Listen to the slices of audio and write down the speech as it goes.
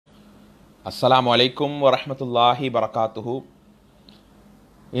السلام عليكم ورحمة الله وبركاته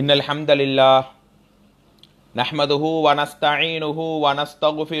إن الحمد لله نحمده ونستعينه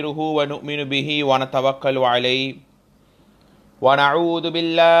ونستغفره ونؤمن به ونتوكل عليه ونعوذ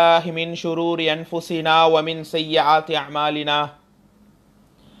بالله من شرور أنفسنا ومن سيئات أعمالنا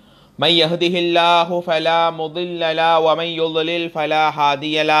من يهده الله فلا مضل له ومن يضلل فلا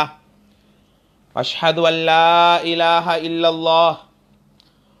هادي له أشهد أن لا إله إلا الله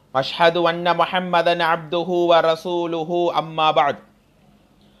أشهد أن محمدا عبده ورسوله أما بعد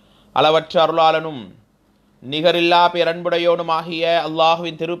அளவற்ற அருளாளனும் நிகரில்லா பேரன்புடையோனுமாகிய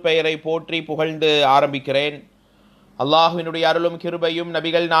அல்லாஹுவின் திருப்பெயரை போற்றி புகழ்ந்து ஆரம்பிக்கிறேன். அல்லாஹுவினுடைய அருளும் கிருபையும்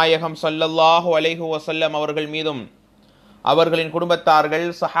நபிகள் நாயகம் ஸல்லல்லாஹு அலைஹி வஸல்லம் அவர்கள் மீதும் அவர்களின் குடும்பத்தார்கள்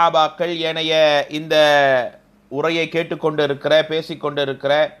சஹாபாக்கள் ஏனைய இந்த உரையை கேட்டுக்கொண்டிருக்கிற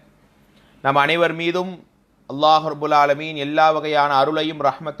பேசிக்கொண்டிருக்கிற நம் அனைவர் மீதும் அல்லாஹ் ரப்புல் ஆலமீன் எல்லா வகையான அருளையும்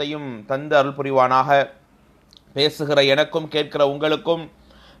ரஹ்மத்தையும் தந்து அருள் புரிவானாக. பேசுகிற எனக்கும் கேட்கிற உங்களுக்கும்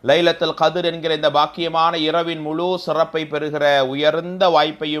லைலத்துல் கத்ர் என்கிற இந்த பாக்கியமான இரவின் முழு சிறப்பை பெறுகிற உயர்ந்த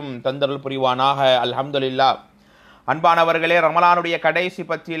வாய்ப்பையும் தந்தருள் புரிவானாக. அல்ஹம்துலில்லாஹ். அன்பானவர்களே, ரமலானுடைய கடைசி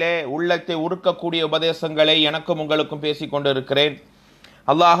பத்திலே உள்ளத்தை உருக்கக்கூடிய உபதேசங்களை எனக்கும் உங்களுக்கும் பேசிக் கொண்டிருக்கிறேன்.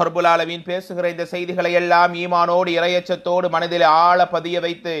 அல்லாஹ் ரப்புல் ஆலமீன் பேசுகிற இந்த செய்திகளை எல்லாம் ஈமானோடு இறையச்சத்தோடு மனதில் ஆழ பதிய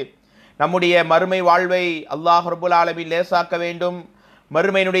வைத்து நம்முடைய மறுமை வாழ்வை அல்லாஹ் ரப்புல் ஆலமீன் லேசாக்க வேண்டும்.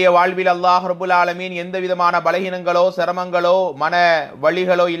 மறுமையினுடைய வாழ்வில் அல்லாஹ் ரப்புல் ஆலமீன் எந்த விதமான பலகீனங்களோ சிரமங்களோ மன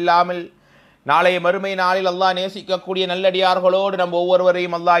வழிகளோ இல்லாமல் நாளைய மறுமை நாளில் அல்லாஹ் நேசிக்கக்கூடிய நல்லடியார்களோடு நம்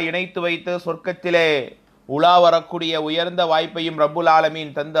ஒவ்வொருவரையும் அல்லாஹ் இணைத்து வைத்து சொர்க்கத்திலே உலா வரக்கூடிய உயர்ந்த வாய்ப்பையும் ரப்புல்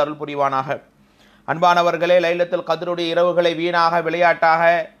ஆலமீன் தந்து அருள் புரிவானாக. அன்பானவர்களே, லைலத்துல் கத்ருடைய இரவுகளை வீணாக விளையாட்டாக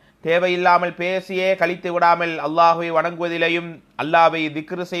தேவையில்லாமல் பேசியே கழித்து விடாமல் அல்லாஹ்வை வணங்குவதிலேயும் அல்லாஹ்வை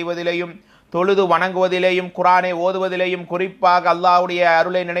திக்ரு செய்வதிலேயும் தொழுது வணங்குவதிலேயும் குர்ஆனை ஓதுவதிலேயும் குறிப்பாக அல்லாஹ்வுடைய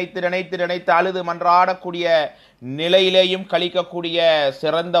அருளை நினைத்து நினைத்து நினைத்து அழுது மன்றாடக்கூடிய நிலையிலேயும் கழிக்கக்கூடிய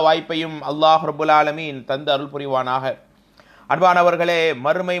சிறந்த வாய்ப்பையும் அல்லாஹ் ரப்புல் ஆலமீன் தந்து அருள் புரிவானாக. அன்பானவர்களே,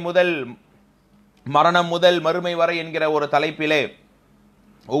 மறுமை முதல் மரணம் முதல் மறுமை வரை என்கிற ஒரு தலைப்பிலே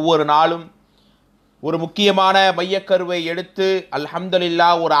ஒவ்வொரு நாளும் ஒரு முக்கியமான மையக்கருவை எடுத்து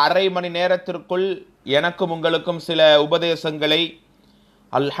அல்ஹம்துலில்லாஹ் ஒரு அரை மணி நேரத்திற்குள் எனக்கும் உங்களுக்கும் சில உபதேசங்களை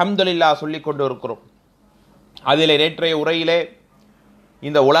அல்ஹம்துலில்லாஹ் சொல்லிக் கொண்டு இருக்கிறோம். அதிலே நேற்றைய உரையிலே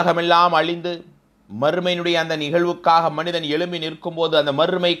இந்த உலகமெல்லாம் அழிந்து மறுமையினுடைய அந்த நிகழ்வுக்காக மனிதன் எழும்பி நிற்கும் போது அந்த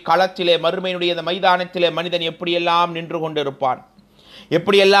மறுமை களத்திலே மறுமையினுடைய அந்த மைதானத்திலே மனிதன் எப்படியெல்லாம் நின்று கொண்டிருப்பான்,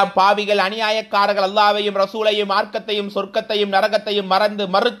 எப்படியெல்லாம் பாவிகள் அநியாயக்காரர்கள் அல்லாஹ்வையும் ரசூலையும் மார்க்கத்தையும் சொர்க்கத்தையும் நரகத்தையும்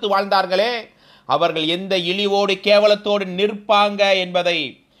மறுத்து வாழ்ந்தார்களே, அவர்கள் எந்த இழிவோடு கேவலத்தோடு நிற்பாங்க என்பதை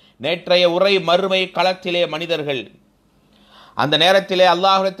நேற்றைய உரை மறுமை களத்திலே மனிதர்கள் அந்த நேரத்திலே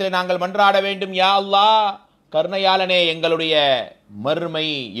அல்லாஹ்விடத்திலே நாங்கள் மன்றாட வேண்டும். யா அல்லாஹ், கருணையாளனே, எங்களுடைய மறுமை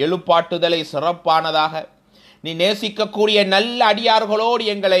எழுப்பாட்டுதலை சிறப்பானதாக நீ நேசிக்கக்கூடிய நல்ல அடியார்களோடு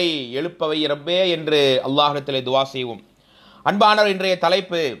எங்களை எழுப்பவை ரப்பே என்று அல்லாஹ்விடத்திலே துஆ செய்வோம். அன்பானவர், இன்றைய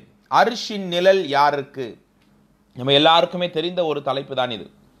தலைப்பு அர்ஷின் நிழல் யாருக்கு? நம்ம எல்லாருக்குமே தெரிந்த ஒரு தலைப்பு தான் இது.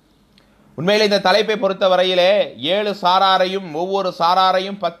 உண்மையிலே இந்த தலைப்பை பொறுத்த வரையிலே 7 சாராரையும் ஒவ்வொரு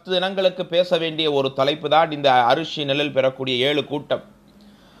சாராரையும் 10 தினங்களுக்கு பேச வேண்டிய ஒரு தலைப்பு தான் இந்த அரிசி நிழல் பெறக்கூடிய 7 கூட்டம்.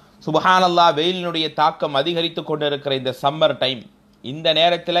 சுப்ஹானல்லாஹ், வெயிலினுடைய தாக்கம் அதிகரித்து கொண்டிருக்கிற இந்த சம்மர் டைம், இந்த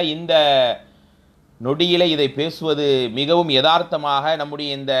நேரத்தில் இந்த நொடியிலே இதை பேசுவது மிகவும் யதார்த்தமாக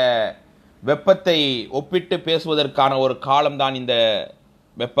நம்முடைய இந்த வெப்பத்தை ஒப்பிட்டு பேசுவதற்கான ஒரு காலம்தான் இந்த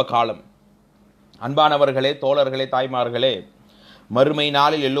வெப்ப காலம். அன்பானவர்களே, தோழர்களே, தாய்மார்களே, மறுமை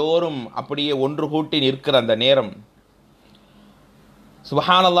நாளில் எல்லோரும் அப்படியே ஒன்று கூட்டி நிற்கிற அந்த நேரம்,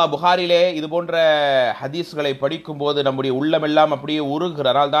 சுப்ஹானல்லாஹ், புகாரிலே இது போன்ற ஹதீஸ்களை படிக்கும்போது நம்முடைய உள்ளமெல்லாம் அப்படியே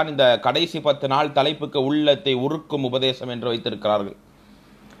உருகிறதால் தான் இந்த கடைசி 10 நாள் தலைப்புக்கு உள்ளத்தை உருக்கும் உபதேசம் என்று வைத்திருக்கிறார்கள்.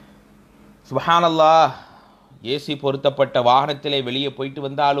 சுப்ஹானல்லாஹ், ஏசி பொருத்தப்பட்ட வாகனத்திலே வெளியே போயிட்டு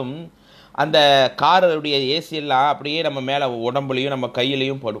வந்தாலும் அந்த காருடைய ஏசி எல்லாம் அப்படியே நம்ம மேலே உடம்புலையும் நம்ம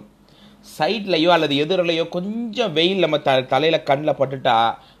கையிலையும் படும். சைட்லையோ அல்லது எதிரிலையோ கொஞ்சம் வெயில் நம்ம தலையில் கண்ணில் பட்டுட்டா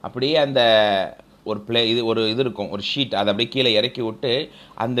அப்படியே அந்த ஒரு இது இருக்கும், ஒரு ஷீட், அதை அப்படியே கீழே இறக்கி விட்டு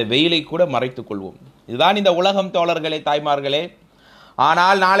அந்த வெயிலை கூட மறைத்து கொள்வோம். இதுதான் இந்த உலகம் தோழர்களே, தாய்மார்களே.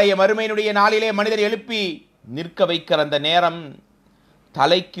 ஆனால் நாளைய மறுமையினுடைய நாளிலே மனிதர் எழுப்பி நிற்க வைக்கிற அந்த நேரம்,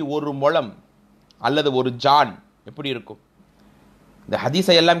 தலைக்கு ஒரு முழம் அல்லது ஒரு ஜான் எப்படி இருக்கும்? இந்த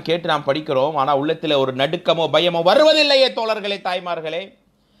ஹதீஸை எல்லாம் கேட்டு நாம் படிக்கிறோம், ஆனால் உள்ளத்தில் ஒரு நடுக்கமோ பயமோ வருவதில்லையே தோழர்களே, தாய்மார்களே.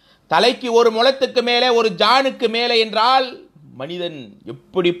 தலைக்கு ஒரு முழத்துக்கு மேலே ஒரு ஜானுக்கு மேலே என்றால் மனிதன்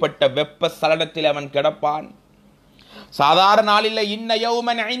எப்படிப்பட்ட வெப்ப சலனத்தில் அவன் கிடப்பான். சாதாரண நாளில் இன்ன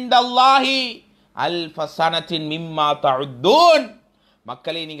யௌமன் இன்தல்லாஹி அல்ஃப ஸனத்தின் மிம்மா தஉத்தூன்,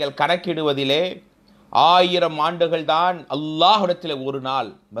 மக்களை நீங்கள் கணக்கிடுவதிலே 1000 ஆண்டுகள் தான் அல்லாஹ்விடத்தில் ஒரு நாள்.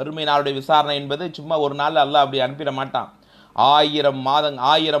 மறுமை நாளுடைய விசாரணை என்பது சும்மா ஒரு நாள் அல்லாஹ் அப்படி அனுப்பிட மாட்டான்.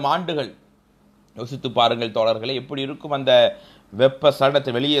 1000 ஆண்டுகள். யோசித்து பாருங்கள் தோழர்களே, எப்படி இருக்கும் அந்த வெப்ப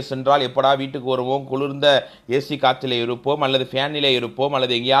சலனத்தை. வெளியே சென்றால் எப்படா வீட்டுக்கு வருவோம், குளிர்ந்த ஏசி காற்றிலே இருப்போம் அல்லது ஃபேனிலே இருப்போம்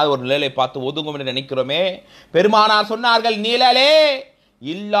அல்லது எங்கேயாவது ஒரு நிழலை பார்த்து ஒதுங்கும் என்று நினைக்கிறோமே. பெருமானார் சொன்னார்கள், நிழலே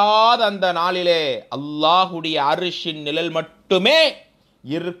இல்லாத அந்த நாளிலே அல்லாஹுடைய அரிஷின் நிழல் மட்டுமே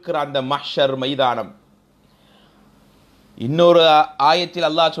இருக்கிற அந்த மஹ்ஷர் மைதானம். இன்னொரு ஆயத்தில்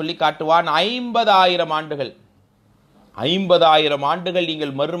அல்லாஹ் சொல்லி காட்டுவான், 50,000 ஆண்டுகள். 50,000 ஆண்டுகள்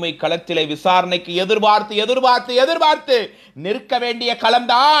நீங்கள் மறுமை களத்திலே விசாரணைக்கு எதிர்பார்த்து நிற்க வேண்டிய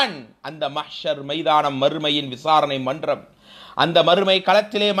களம்தான் அந்த மஹ்ஷர் மைதானம், மறுமையின் விசாரணை மன்றம். அந்த மறுமை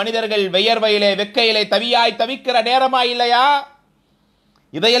களத்திலே மனிதர்கள் வியர்வையிலே வெக்கையிலே தவிக்கிற நேரமா இல்லையா?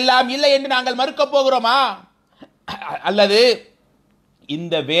 இதையெல்லாம் இல்லை என்று நாங்கள் மறுக்க போகிறோமா? அல்லது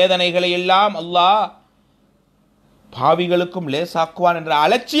இந்த வேதனைகளை எல்லாம் அல்லாஹ் பாவிகளுக்கும் லேசாக்குவான் என்ற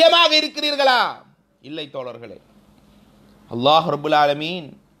அலட்சியமாக இருக்கிறீர்களா? இல்லை தோழர்களே. அல்லாஹ் ரப்புல் ஆலமீன்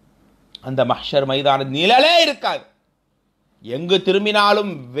அந்த மஹ்ஷர் மைதான நிழலே இருக்காது. எங்கு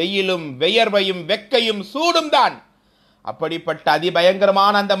திரும்பினாலும் வெயிலும் வியர்வையும் வெக்கையும் சூடும் தான். அப்படிப்பட்ட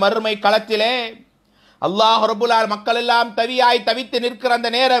அதிபயங்கரமான அந்த மறுமை களத்திலே அல்லாஹ் ரப்புல் ஆலமீன் மக்கள் எல்லாம் தவித்து நிற்கிற அந்த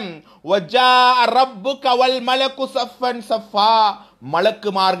நேரம், வஜாஅ ரப்புக வல் மலக்கு ஸஃபன் ஸஃபா,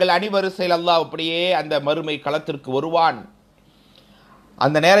 மலக்குமார்கள் அணிவரிசையில் அல்லாஹ் அப்படியே அந்த மறுமை களத்திற்கு வருவான்.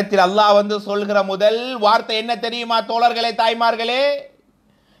 அந்த நேரத்தில் அல்லாஹ் வந்து சொல்கிற முதல் வார்த்தை என்ன தெரியுமா தோழர்களே, தாய்மார்களே?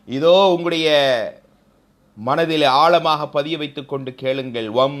 இதோ உங்களுடைய மனதிலே ஆழமாக பதிய வைத்துக் கொண்டு கேளுங்கள்.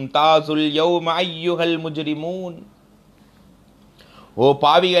 வம் தாசுல் யௌம அய்யுஹல் முஜ்ரிமூன், ஓ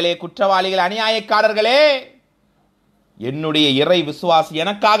பாவிகளே, குற்றவாளிகள், அநியாயக்காரர்களே, என்னுடைய இறை விசுவாசி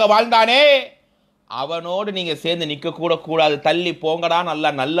எனக்காக வாழ்ந்தானே, அவனோடு நீங்க சேர்ந்து நிக்க கூட கூடாது, தள்ளி போங்கடான்.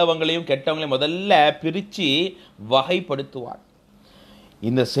 அல்லாஹ் நல்லவங்களையும் கெட்டவங்களையும் முதல்ல பிரிச்சு வகைப்படுத்துவான்.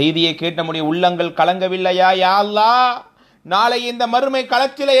 இந்த செய்தியை கேட்ட நம்முடைய உள்ளங்கள் கலங்கவில்லையா? யா அல்லாஹ், நாளை இந்த மறுமை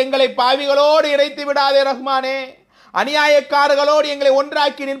களத்திலே எங்களை பாவிகளோடு இணைத்து விடாதே ரஹ்மானே, அநியாயக்காரர்களோடு எங்களை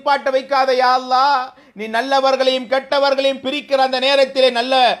ஒன்றாக்கி நிற்பாட்ட வைக்காத யா அல்லாஹ். நீ நல்லவர்களையும் கெட்டவர்களையும் பிரிக்கிற அந்த நேரத்திலே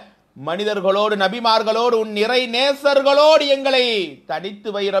நல்ல மனிதர்களோடு நபிமார்களோடு உன் இறை நேசர்களோடு எங்களை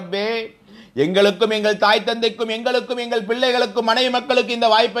தனித்து வை ரப்பே. எங்களுக்கும் எங்கள் தாய் தந்தைக்கும் எங்களுக்கும் எங்கள் பிள்ளைகளுக்கும் மனைவி மக்களுக்கு இந்த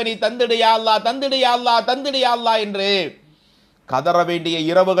வாய்ப்பை நீ தந்திடு யா அல்லாஹ், தந்திடு யா அல்லாஹ், தந்திடு யா அல்லாஹ் என்று கதற வேண்டிய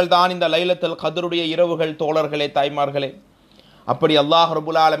இரவுகள் தான் இந்த லைலத்துல் கத்ருடைய இரவுகள் தோழர்களே, தாய்மார்களே. அப்படி அல்லாஹ்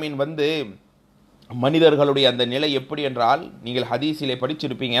ரப்புல் ஆலமீன் வந்து மனிதர்களுடைய அந்த நிலை எப்படி என்றால், நீங்கள் ஹதீஸிலே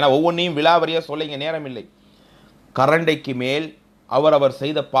படிச்சிருப்பீங்க. ஏன்னா ஒவ்வொன்றையும் விலாவரியாக சொல்ல இங்கே நேரம் இல்லை. கரண்டைக்கு மேல் அவர்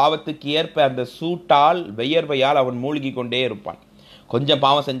செய்த பாவத்துக்கு ஏற்ப அந்த சூட்டால் வியர்வையால் அவன் மூழ்கி கொண்டே இருப்பான். கொஞ்சம்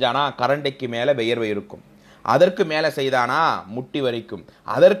பாவம் செஞ்சானா கரண்டைக்கு மேலே வியர்வை இருக்கும், அதற்கு மேலே செய்தானா முட்டி வரைக்கும்,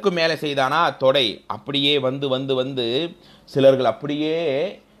 அதற்கு மேலே செய்தானா தொடை, அப்படியே வந்து வந்து வந்து சிலர்கள் அப்படியே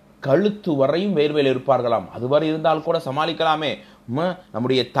கழுத்து வரையும் வேர்வையில் இருப்பார்களாம். அதுவரை இருந்தால் கூட சமாளிக்கலாமே,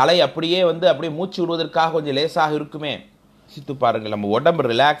 நம்முடைய தலை அப்படியே வந்து அப்படியே மூச்சு விடுவதற்காக கொஞ்சம் லேசாக இருக்குமே. சித்து பாருங்கள், நம்ம உடம்பு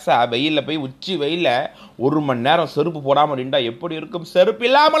ரிலாக்ஸாக வெயிலில் போய் உச்சி வெயிலில் 1 மணி நேரம் செருப்பு போடாமல் நின்றா எப்படி இருக்கும்? செருப்பு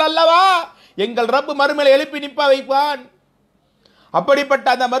இல்லாமல் அல்லவா எங்கள் ரப்பு மறுமையில் எழுப்பி நிற்ப வைப்பான். அப்படிப்பட்ட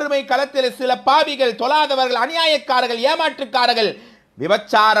அந்த மறுமை களத்தில் சில பாவிகள், தொழாதவர்கள், அநியாயக்காரர்கள், ஏமாற்றுக்காரர்கள்,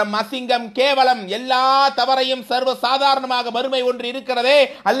 விபச்சாரம், அசிங்கம், கேவலம், எல்லா தவறையும் சர்வ சாதாரணமாக மறுமை ஒன்று இருக்கிறதே,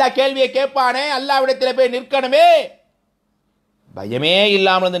 அல்லாஹ் கேள்வியை கேட்பானே, அல்லாஹ்விடத்தில் போய் நிற்கணுமே, பயமே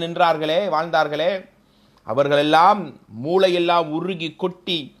இல்லாமல் வந்து நின்றார்களே, வாழ்ந்தார்களே, அவர்களெல்லாம் மூளையெல்லாம் உருகி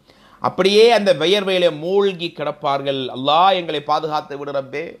கொட்டி அப்படியே அந்த வியர்வையிலே மூழ்கி கிடப்பார்கள். அல்லாஹ் எங்களை பாதுகாத்து விடு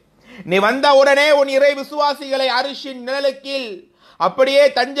ரப்பே. நீ வந்த உடனே உன் இறை விசுவாசிகளை அரிஷின் நிழலுக்கில் அப்படியே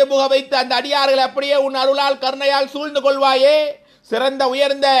தஞ்சமுக வைத்து அந்த அடியார்களை அப்படியே உன் அருளால் கருணையால் சூழ்ந்து கொள்வாயே, சிறந்த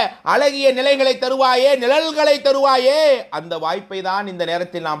உயர்ந்த அழகிய நிலைகளை தருவாயே, நிழல்களை தருவாயே. அந்த வாய்ப்பை தான் இந்த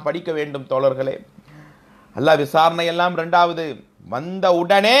நேரத்தில் நாம் படிக்க வேண்டும் தோழர்களே. அல்லாஹ் விசாரணை எல்லாம் இரண்டாவது. வந்த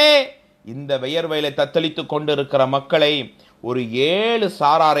உடனே இந்த வியர்வையில தத்தளித்து கொண்டிருக்கிற மக்களை ஒரு 7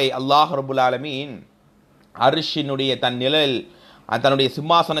 சாராரை அல்லாஹ் ரப்புல் ஆலமீன் அரிஷினுடைய தன் நிழல், தன்னுடைய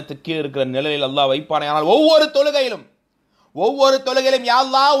சிம்மாசனத்துக்கு கீழ் இருக்கிற நிழலில் அல்லாஹ் வைப்பானே. ஆனால் ஒவ்வொரு தொழுகையிலும் யா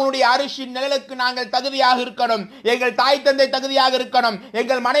அல்லாஹ் உன்னுடைய அரிஷின் நிழலுக்கு நாங்கள் தகுதியாக இருக்கணும், எங்கள் தாய் தந்தை தகுதியாக இருக்கணும்,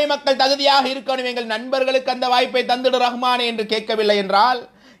 எங்கள் மனைவி மக்கள் தகுதியாக இருக்கணும், எங்கள் நண்பர்களுக்கு அந்த வாய்ப்பை தந்திடு ரஹ்மானே என்று கேட்கவில்லை என்றால்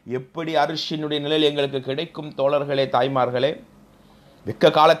எப்படி அரிஷினுடைய நிழல் எங்களுக்கு கிடைக்கும் தோழர்களே, தாய்மார்களே?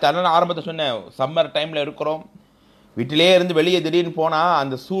 வெக்க காலத்தான ஆரம்பத்தை சொன்னேன், சம்மர் டைம்ல இருக்கிறோம், வீட்டிலே இருந்து வெளியே திடீர்னு போனா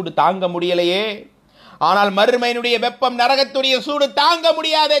அந்த சூடு தாங்க முடியலையே. ஆனால் மறுமையினுடைய வெப்பம், நரகத்துடைய சூடு தாங்க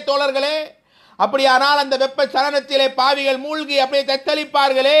முடியாதே தோழர்களே. அப்படியானால் அந்த வெப்ப சலனத்திலே பாவிகள் மூழ்கி அப்படியே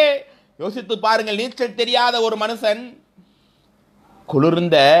தத்தளிப்பார்களே. யோசித்து பாருங்கள், நீச்சல் தெரியாத ஒரு மனுஷன்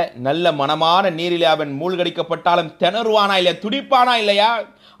குளிர்ந்த நல்ல மனமான நீரிலே அவன் மூழ்கடிக்கப்பட்டாலும் திணறுவானா இல்லையா, துடிப்பானா இல்லையா?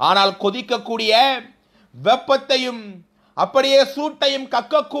 ஆனால் கொதிக்கக்கூடிய வெப்பத்தையும் அப்படியே சூட்டையும்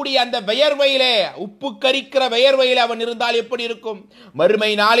கக்கக்கூடிய அந்த வியர்வையிலே, உப்பு கரிக்கிற வியர்வையிலே அவன் இருந்தால் எப்படி இருக்கும்?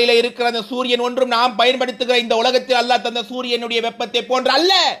 மறுமை நாளிலே இருக்கிற அந்த சூரியன் ஒன்றும் நாம் பயன்படுத்துகிற இந்த உலகத்தில் அல்லாஹ் தந்த சூரியனுடைய வெப்பத்தை போன்ற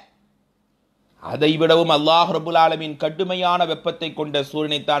அல்ல. அதை விடவும் அல்லாஹ் ரப்புல் ஆலமீன் கடுமையான வெப்பத்தை கொண்ட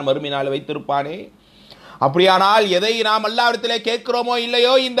சூரியனைத்தான் மறுமை நாள் வைத்திருப்பானே. அப்படியானால் எதை நாம் அல்லாஹ்விடத்திலே கேட்கிறோமோ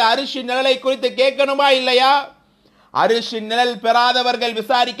இல்லையோ, இந்த அரிசி நிழலை குறித்து கேட்கணுமா இல்லையா? அரிசி நிழல் பெறாதவர்கள்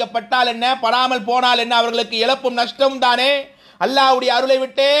விசாரிக்கப்பட்டால் என்ன, படாமல் போனால் என்ன, அவர்களுக்கு இழப்பும் நஷ்டம் தானே. அல்லாஹ்வுடைய அருளை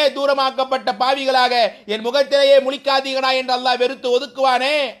விட்டே தூரமாக்கப்பட்ட பாவிகளாக என் முகத்திலேயே முழிக்காதீர்களா என்று அல்லாஹ் வெறுத்து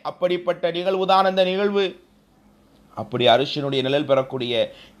ஒதுக்குவானே. அப்படிப்பட்ட நிகழ்வுதான் அந்த நிகழ்வு. அப்படி அரிசியினுடைய நிழல் பெறக்கூடிய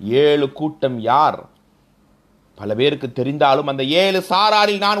 7 கூட்டம் யார்? பல பேருக்கு தெரிந்தாலும் அந்த 7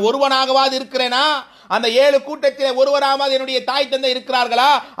 சாராரில் நான் ஒருவனாகவாது இருக்கிறேனா? அந்த 7 கூட்டத்திலே ஒருவனாவது என்னுடைய தாய் தந்தை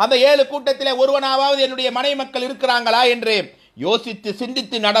இருக்கிறார்களா? அந்த 7 கூட்டத்திலே ஒருவனாவது என்னுடைய மனை மக்கள் இருக்கிறாங்களா என்று யோசித்து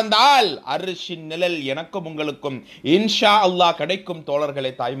சிந்தித்து நடந்தால் அரிசின் நிழல் எனக்கும் உங்களுக்கும் இன்ஷா அல்லாஹ் கிடைக்கும்.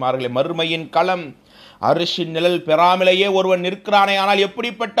 தோழர்களே, தாய்மார்களே, மறுமையின் களம். அரிசின் நிழல் பெறாமலேயே ஒருவன் நிற்கிறானே, ஆனால்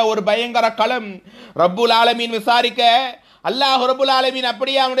எப்படிப்பட்ட ஒரு பயங்கர களம்! ரப்புல் ஆலமீன் விசாரிக்க, அல்லாஹ் ரப்புல் ஆலமீன்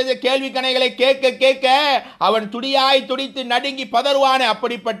அப்படியே அவனுடைய கேள்வி கணைகளை கேட்க கேட்க அவன் துடியாய் துடித்து நடுங்கி பதறுவானே.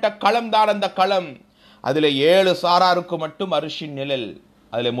 அப்படிப்பட்ட களம் தான் அந்த களம். அதில் 7 சாராருக்கு மட்டும் அரிசின் நிழல்.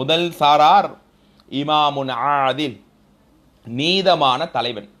 அதில் முதல் சாரார் இமாமுன் ஆதில், நீதமான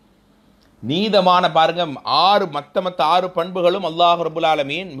தலைவன். நீதமான, பாருங்க, மற்ற 6 பண்புகளும் அல்லாஹ் ரப்புல்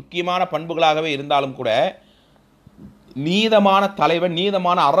ஆலமீன் முக்கியமான பண்புகளாகவே இருந்தாலும் கூட நீதமான தலைவன்,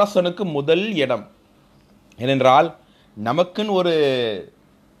 நீதமான அரசனுக்கு முதல் இடம். ஏனென்றால் நமக்குன்னு ஒரு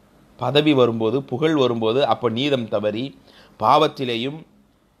பதவி வரும்போது, புகழ் வரும்போது, அப்போ நீதம் தவறி பாவத்திலேயும்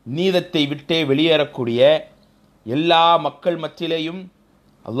நீதத்தை விட்டே வெளியேறக்கூடிய எல்லா மக்கள் மத்தியிலேயும்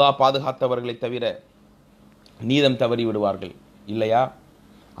அல்லாஹ் பாதுகாத்தவர்களை தவிர நீதம் தவறி விடுவார்கள் இல்லையா?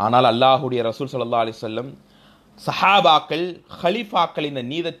 ஆனால் அல்லாஹுடைய ரசூல் ஸல்லல்லாஹு அலைஹி வஸல்லம், சஹாபாக்கள், ஹலீஃபாக்கள் இந்த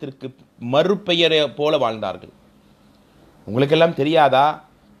நீதத்திற்கு மறுபெயரை போல வாழ்ந்தார்கள். உங்களுக்கெல்லாம் தெரியாதா?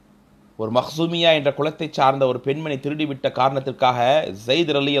 ஒரு மஹ்சூமியா என்ற குலத்தை சார்ந்த ஒரு பெண்மணி திருடிவிட்ட காரணத்திற்காக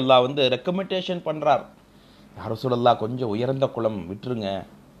ஸைத் ரலியல்லாஹு வந்து ரெக்கமெண்டேஷன் பண்றார். யா ரசூலல்லாஹ், கொஞ்சம் உயர்ந்த குலம், விட்டுருங்க.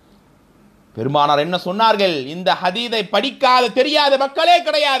 பெருமானார் என்ன சொன்னார்கள்? இந்த ஹதீதை படிக்காத தெரியாத மக்களே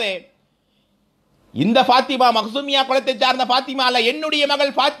கிடையாது. இந்த ஃபாத்திமா மக்சூமியா குலத்தை சார்ந்த ஃபாத்திமா அல்ல, என்னுடைய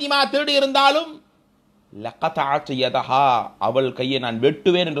மகள் ஃபாத்திமா திருடி இருந்தாலும் அவள் கையை நான்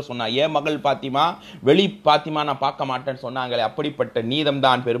வெட்டுவேன் என்று சொன்னார். ஏன் மகள் ஃபாத்திமா, வெளி ஃபாத்திமா நான் பார்க்க மாட்டேன்னு சொன்னாங்களே. அப்படிப்பட்ட நீதம்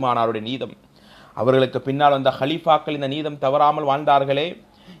தான் பெருமானாருடைய நீதம். அவர்களுக்கு பின்னால் வந்த ஹலீஃபாக்கள் இந்த நீதம் தவறாமல் வாழ்ந்தார்களே.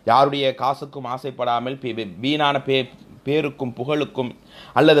 யாருடைய காசுக்கும் ஆசைப்படாமல், வீணான பேருக்கும் புகழுக்கும்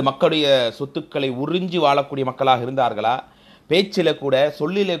அல்லது மக்களுடைய சொத்துக்களை உறிஞ்சி வாழக்கூடிய மக்களாக இருந்தார்களா? பேச்சில கூட,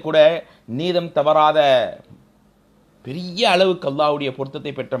 சொல்லிலே கூட நீதம் தவறாத பெரிய அளவுக்கு அல்லாஹ்வுடைய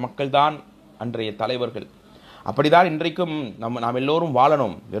பொருத்தத்தை பெற்ற மக்கள் தான் அன்றைய தலைவர்கள். அப்படிதான் இன்றைக்கும் நாம் எல்லோரும்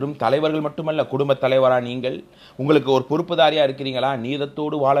வாழணும். வெறும் தலைவர்கள் மட்டுமல்ல, குடும்ப தலைவரா நீங்கள், உங்களுக்கு ஒரு பொறுப்புதாரியா இருக்கிறீங்களா,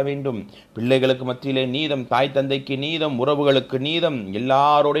 நீதத்தோடு வாழ வேண்டும். பிள்ளைகளுக்கு மத்தியிலே நீதம், தாய் தந்தைக்கு நீதம், உறவுகளுக்கு நீதம்,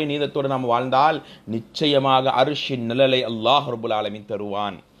 எல்லாரோடைய நீதத்தோடு நாம் வாழ்ந்தால் நிச்சயமாக அர்ஷின் நிழலை அல்லாஹ் ரப்புல் ஆலமீன்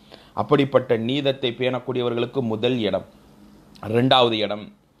தருவான். அப்படிப்பட்ட நீதத்தை பேணக்கூடியவர்களுக்கு முதல் இடம். 2வது இடம்,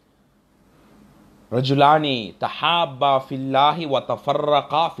 ரஜுலானி தஹாபா ஃபில்லாஹி வ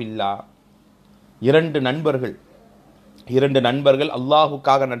தஃபர்ரகா ஃபில்லா. 2 நண்பர்கள்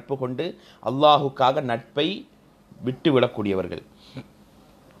அல்லாஹுக்காக நட்பு கொண்டு அல்லாஹுக்காக நட்பை விட்டு விடக்கூடியவர்கள்.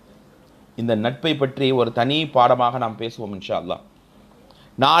 இந்த நட்பை பற்றி ஒரு தனி பாடமாக நாம் பேசுவோம் இன்ஷா அல்லாஹ்.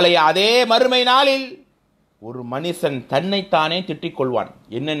 நாளைய அதே மறுமை நாளில் ஒரு மனுஷன் தன்னைத்தானே திட்டிக் கொள்வான்.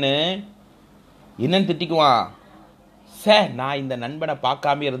 என்னன்னு திட்டிக்குவான்? நான் இந்த நண்பனை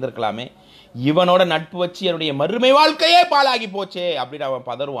பார்க்காம இருந்திருக்கலாமே, இவனோட நட்பு வச்சு என்னுடைய மறுமை வாழ்க்கையே பாழாகி போச்சே அப்படின்னு அவன்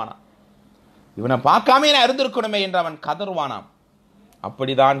பதறுவானா. இவனை பார்க்காம நான் இருந்திருக்கணுமே என்று அவன் கதறுவானாம்.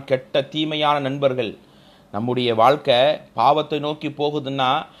 அப்படிதான் கெட்ட தீமையான நண்பர்கள். நம்முடைய வாழ்க்கை பாவத்தை நோக்கி போகுதுன்னா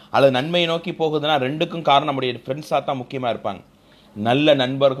அல்லது நன்மையை நோக்கி போகுதுன்னா 2க்கும் காரணம் நம்முடைய ஃப்ரெண்ட்ஸாக தான் முக்கியமாக இருப்பாங்க. நல்ல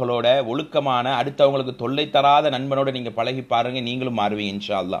நண்பர்களோட, ஒழுக்கமான, அடுத்தவங்களுக்கு தொல்லை தராத நண்பனோட நீங்கள் பழகி பாருங்க, நீங்களும் மாறுவீங்க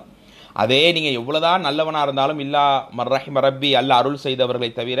இன்ஷா அல்லாஹ். அதே நீங்கள் எவ்வளோதான் நல்லவனாக இருந்தாலும், இல்லா மர்ரஹிம ரப்பி, அல்ல அருள் செய்தவர்களை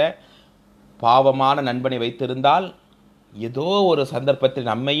தவிர பாவமான நண்பனை வைத்திருந்தால் ஏதோ ஒரு சந்தர்ப்பத்தில்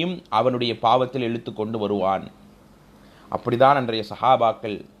நம்மையும் அவனுடைய பாவத்தில் இழுத்து கொண்டு வருவான். அப்படிதான் அன்றைய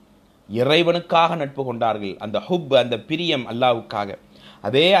சஹாபாக்கள் இறைவனுக்காக நட்பு கொண்டார்கள். அந்த ஹுப், அந்த பிரியம் அல்லாஹுக்காக,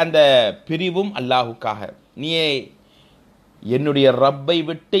 அதே அந்த பிரிவும் அல்லாஹுக்காக. நீயே என்னுடைய ரப்பை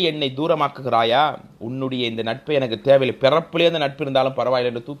விட்டு என்னை தூரமாக்குகிறாயா, உன்னுடைய இந்த நட்பை எனக்கு தேவையில்லை, பிறப்பிலே அந்த நட்பு இருந்தாலும்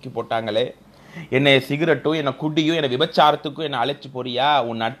பரவாயில்லை என்று தூக்கி போட்டாங்களே. என்னை சிகரெட்டும் என்னை குடியும் என்னை விபச்சாரத்துக்கும் என்னை அழைச்சி போறியா,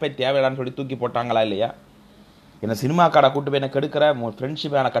 உன் நட்பை தேவையில்லான்னு சொல்லி தூக்கி போட்டாங்களா இல்லையா? என்னை சினிமா காரை கூட்டு போய் என்னை கெடுக்கிற, உன்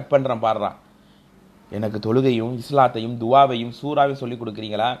ஃப்ரெண்ட்ஷிப்பை நான் கட் பண்ணுறேன் பாடுறான். எனக்கு தொழுகையும் இஸ்லாத்தையும் துவாவையும் சூறாவையும் சொல்லிக்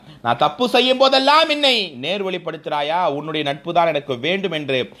கொடுக்குறீங்களா? நான் தப்பு செய்யும் போதெல்லாம் என்னை நேர்வழிப்படுத்துகிறாயா? உன்னுடைய நட்பு தான் எனக்கு வேண்டும்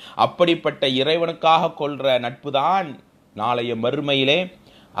என்று அப்படிப்பட்ட இறைவனுக்காக கொள்கிற நட்பு தான் நாளைய மறுமையிலே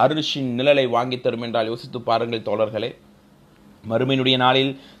அரிசின் நிழலை வாங்கி தரும் என்றால் யோசித்து பாருங்கள் தோழர்களே. மறுமையினுடைய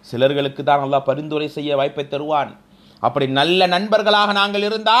நாளில் சிலர்களுக்கு தான் அல்லாஹ் பரிந்துரை செய்ய வாய்ப்பை தருவான். அப்படி நல்ல நண்பர்களாக நாங்கள்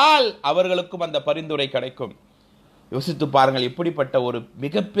இருந்தால் அவர்களுக்கும் அந்த பரிந்துரை கிடைக்கும். யோசித்து பாருங்கள், இப்படிப்பட்ட ஒரு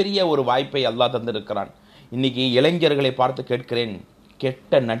மிகப்பெரிய ஒரு வாய்ப்பை அல்லாஹ் தந்திருக்கிறான். இன்னைக்கு இளைஞர்களை பார்த்து கேட்கிறேன்,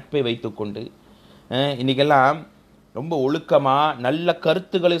 கெட்ட நட்பை வைத்துக்கொண்டு இன்னைக்கெல்லாம் ரொம்ப ஒழுக்கமாக நல்ல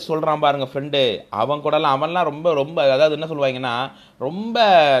கருத்துக்களை சொல்கிறான் பாருங்க ஃப்ரெண்டு, அவன் கூடலாம் அவன்லாம் ரொம்ப ரொம்ப அதாவது என்ன சொல்லுவாங்கன்னா ரொம்ப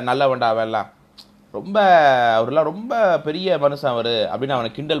நல்லவன்டா, அவன்லாம் ரொம்ப அவரெல்லாம் ரொம்ப பெரிய மனுஷன் அவர் அப்படின்னு அவனை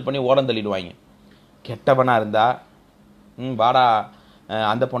கிண்டல் பண்ணி ஓரம் தள்ளிடுவாங்க. கெட்டவனாக இருந்தா வாடா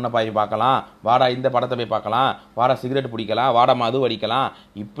அந்த பொண்ணை போய் பார்க்கலாம், வாடா இந்த படத்தை போய் பார்க்கலாம், வாடா சிகரெட் பிடிக்கலாம், வாடா மது அடிக்கலாம்,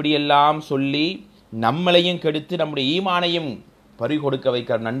 இப்படியெல்லாம் சொல்லி நம்மளையும் கெடுத்து நம்முடைய ஈமானையும் பறி கொடுக்க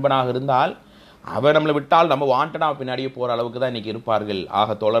வைக்கிற நண்பனாக இருந்தால் அவன் நம்மளை விட்டால் நம்ம வாண்டடாக பின்னாடியே போகிற அளவுக்கு தான் இன்றைக்கி இருப்பார்கள்.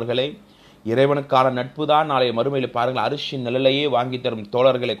 ஆக தோழர்களே, இறைவனுக்கான நட்பு தான் நாளைய மறுமையில் பாருங்கள் அரிசின் நிழலையே வாங்கி தரும்.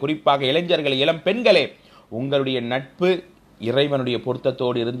 தோழர்களே, குறிப்பாக இளைஞர்களே, இளம் பெண்களே, உங்களுடைய நட்பு இறைவனுடைய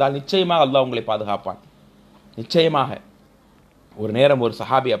பொருத்தத்தோடு இருந்தால் நிச்சயமாக அல்லாஹ் உங்களை பாதுகாப்பான். நிச்சயமாக. ஒரு நேரம் ஒரு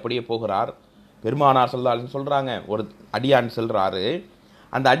சஹாபி அப்படியே போகிறார், பெருமானார் சொல்கிறாங்க, ஒரு அடியான் செல்றாரு.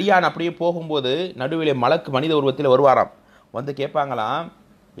 அந்த அடியான் அப்படியே போகும்போது நடுவிலே மலக்கு மனித உருவத்தில் வருவாராம். வந்து கேட்பாங்களாம்,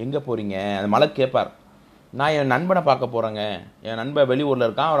 எங்கே போகிறீங்க? அந்த மலக்கு கேட்பார், நான் என் நண்பனை பார்க்க போகிறேங்க, என் நண்பன் வெளியூரில்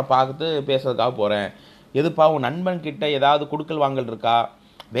இருக்கான், அவனை பார்த்து பேசுறதுக்காக போகிறேன். எதுப்பா உன் நண்பன்கிட்ட ஏதாவது கொடுக்கல் வாங்கல் இருக்கா,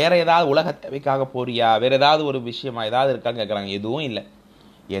 வேறு ஏதாவது உலக தேவைக்காக போறியா, வேறு ஏதாவது ஒரு விஷயமா ஏதாவது இருக்கான்னு கேட்குறாங்க. எதுவும் இல்லை,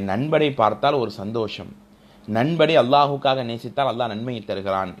 என் நண்பனை பார்த்தால் ஒரு சந்தோஷம், நண்பனை அல்லாஹுக்காக நேசித்தால் அல்லாஹ் நன்மையை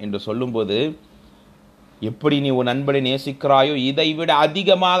தருகிறான் என்று சொல்லும்போது, எப்படி நீ உன் நண்பனை நேசிக்கிறாயோ இதை விட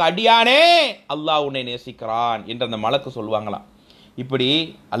அதிகமாக அடியானே அல்லாஹ் உன்னை நேசிக்கிறான் என்று அந்த மலக்கு சொல்லுவாங்களாம். இப்படி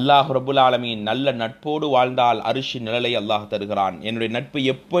அல்லாஹ் ரப்புல் ஆலமீன் நல்ல நட்போடு வாழ்ந்தால் அரிசி நிழலை அல்லாஹ் தருகிறான். என்னுடைய நட்பு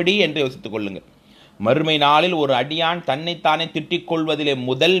எப்படி என்று யோசித்துக் கொள்ளுங்கள். மறுமை நாளில் ஒரு அடியான் தன்னைத்தானே திட்டிக் கொள்வதிலே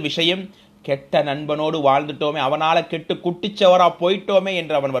முதல் விஷயம், கெட்ட நண்பனோடு வாழ்ந்துட்டோமே, அவனால் கெட்டு குட்டிச்சவரா போயிட்டோமே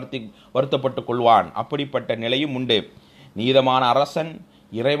என்று அவன் வருத்தப்பட்டுக் கொள்வான். அப்படிப்பட்ட நிலையும் உண்டு. நீதமான அரசன்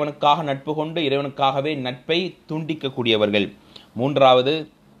இறைவனுக்காக நட்பு கொண்டு இறைவனுக்காகவே நட்பை துண்டிக்கக்கூடியவர்கள். மூன்றாவது,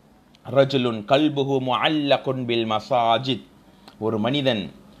 ரஜுலுன் கல்புஹு முஅல்லகுன் பில் மசாஜித், ஒரு மனிதன்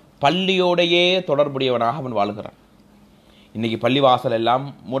பள்ளியோடையே தொடர்புடையவனாக அவன் வாழ்கிறான். இன்னைக்கு பள்ளிவாசல் எல்லாம்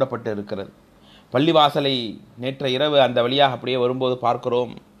மூடப்பட்டு இருக்கிறது. பள்ளிவாசலை நேற்ற இரவு அந்த வழியாக அப்படியே வரும்போது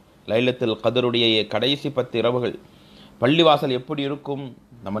பார்க்கிறோம், லைலத்துல் கதருடைய கடைசி 10 இரவுகள் பள்ளிவாசல் எப்படி இருக்கும்?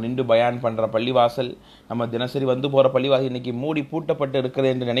 நம்ம நின்று பயான் பண்ணுற பள்ளிவாசல், நம்ம தினசரி வந்து போகிற பள்ளிவாசல் இன்னைக்கு மூடி பூட்டப்பட்டு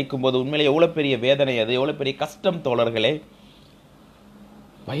இருக்கிறது என்று நினைக்கும் போது உண்மையிலே எவ்வளோ பெரிய வேதனை, அது எவ்வளோ பெரிய கஷ்டம் தோழர்களே.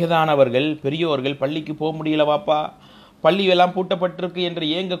 வயதானவர்கள் பெரியோர்கள் பள்ளிக்கு போக முடியல வாப்பா, பள்ளியெல்லாம் பூட்டப்பட்டிருக்கு என்று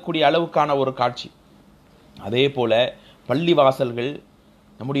ஏங்கக்கூடிய அளவுக்கான ஒரு காட்சி. அதே போல பள்ளிவாசல்கள்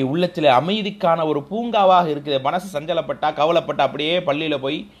நம்முடைய உள்ளத்தில் அமைதிக்கான ஒரு பூங்காவாக இருக்குது. மனசு சஞ்சலப்பட்டா கவலைப்பட்டா அப்படியே பள்ளியில்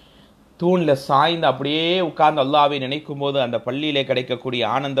போய் தூணில் சாய்ந்து அப்படியே உட்கார்ந்து அல்லாஹ்வை நினைக்கும் போது அந்த பள்ளியிலே கிடைக்கக்கூடிய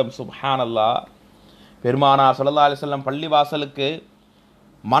ஆனந்தம் சுப்ஹான் அல்லாஹ். பெருமானார் ஸல்லல்லாஹு அலைஹி வஸல்லம் பள்ளிவாசலுக்கு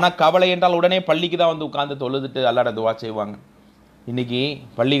மனக்கவலை என்றால் உடனே பள்ளிக்கு தான் வந்து உட்கார்ந்து தொழுதுட்டு அல்லாஹ்ட துவா செய்வாங்க. இன்னைக்கு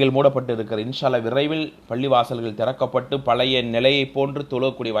பள்ளிகள் மூடப்பட்டு இருக்கிற, இன்ஷா அல்லாஹ் விரைவில் பள்ளிவாசல்கள் திறக்கப்பட்டு பழைய நிலையை போன்று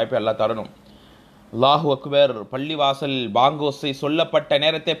தொழக்கூடிய வாய்ப்பை அல்லாஹ் தரணும். அல்லாஹு அக்பர். பள்ளிவாசல் பாங்கோஸை சொல்லப்பட்ட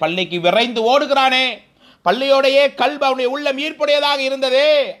நேரத்தை பள்ளிக்கு விரைந்து ஓடுகிறானே, பள்ளியோடையே கல்பு அவனுடைய உள்ளம் ஈர்ப்புடையதாக இருந்ததே,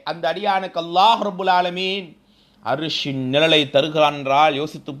 அந்த அடியானுக்கு அல்லாஹ் ரப்புல் ஆலமீன் அரிஷின் நிழலை தருகிறான் என்றால்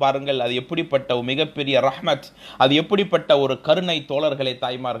யோசித்து பாருங்கள், அது எப்படிப்பட்ட மிகப்பெரிய ரஹ்மத், அது எப்படிப்பட்ட ஒரு கருணை தோழர்களே,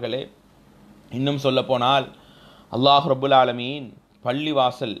 தாய்மார்களே. இன்னும் சொல்ல போனால் அல்லாஹ் ரப்புல் ஆலமீன்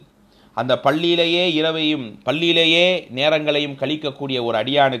பள்ளிவாசல், அந்த பள்ளியிலேயே இரவையும் பள்ளியிலேயே நேரங்களையும் கழிக்கக்கூடிய ஒரு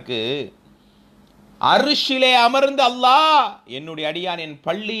அடியானுக்கு அரிஷிலே அமர்ந்து அல்லாஹ் என்னுடைய அடியான் என்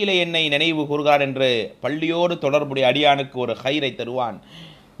பள்ளியிலே என்னை நினைவு கூறுகிறார் என்று பள்ளியோடு தொடர்புடைய அடியானுக்கு ஒரு ஹைரை தருவான்.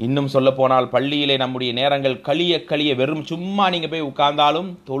 இன்னும் சொல்ல போனால் பள்ளியிலே நம்முடைய நேரங்கள் கழிய கழிய வெறும் சும்மா நீங்க போய் உட்கார்ந்தாலும்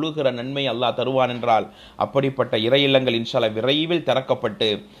தொழுகிற நன்மை அல்லாஹ் தருவான் என்றால் அப்படிப்பட்ட இறை இல்லங்கள் இன்ஷா அல்லாஹ் விரைவில் திறக்கப்பட்டு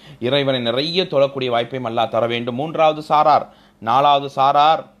இறைவனை நிறைய தொழக்கூடிய வாய்ப்பையும் அல்லாஹ் தர வேண்டும். மூன்றாவது சாரார். நாலாவது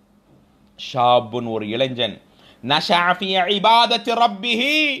சாரார் ஷாபுன், ஒரு இளைஞன், நஷா ஃபீ இபாதத்தி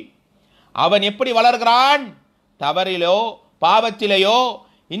ரப்பிஹி, அவன் எப்படி வளர்கிறான்? தவறிலோ பாவத்திலேயோ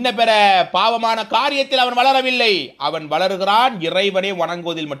இன்ன பிற பாவமான காரியத்தில் அவன் வளரவில்லை. அவன் வளருகிறான் இறைவனை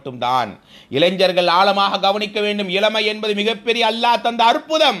வணங்குவதில் மட்டும்தான். இளைஞர்கள் ஆழமாக கவனிக்க வேண்டும். இளமை என்பது மிகப்பெரிய அல்லாஹ் தந்த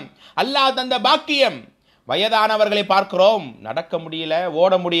அற்புதம், அல்லாஹ் தந்த பாக்கியம். வயதானவர்களை பார்க்கிறோம், நடக்க முடியல,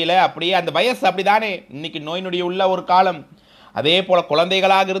 ஓட முடியல, அப்படியே அந்த வயசு அப்படிதானே. இன்னைக்கு நோய் நொடி உள்ள ஒரு காலம். அதே போல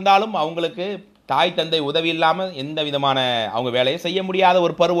குழந்தைகளாக இருந்தாலும் அவங்களுக்கு தாய் தந்தை உதவி இல்லாமல் எந்த விதமான அவங்க வேலையை செய்ய முடியாத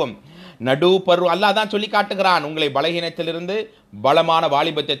ஒரு பருவம், நடு பருவம். அல்லாஹ் தான் சொல்லி காட்டுகிறான், உங்களை பலகீனத்திலிருந்து பலமான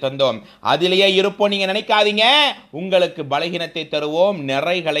வாலிபத்தை தந்தோம், அதிலேயே இருப்போம். நீங்க நினைக்காதீங்க உங்களுக்கு பலகீனத்தை தருவோம்,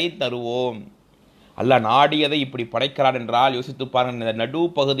 நிறைகளை தருவோம். அல்லாஹ் நாடியதை இப்படி படைக்கிறான் என்றால் யோசித்து பாருங்க. இந்த நடு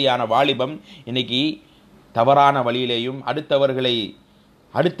பகுதியான வாலிபம் இன்னைக்கு தவறான வழியிலேயும்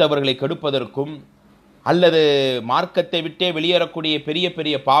அடுத்தவர்களை கெடுப்பதற்கும் அல்லது மார்க்கத்தை விட்டே வெளியேறக்கூடிய பெரிய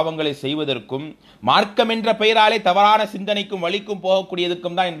பெரிய பாவங்களை செய்வதற்கும், மார்க்கம் என்ற பெயராலே தவறான சிந்தனைக்கும் வழிக்கும்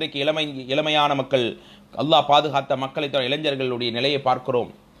போகக்கூடியதுக்கும் தான் இன்றைக்கு இளமையான மக்கள், அல்லாஹ் பாதுகாத்த மக்களை இளைஞர்களுடைய நிலையை பார்க்கிறோம்.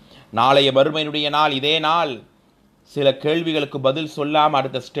 நாளைய மறுமையினுடைய நாள், இதே நாள், சில கேள்விகளுக்கு பதில் சொல்லாமல்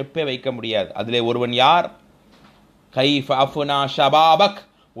அடுத்த ஸ்டெப்பே வைக்க முடியாது. அதிலே ஒருவன் யார்? கைஃப் அஃப்னா ஷபாபக்,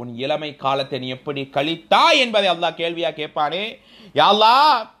 உன் இளமை காலத்தை நீ எப்படி கழித்தாய் என்பதை அல்லாஹ் கேள்வியா கேட்பானே. யா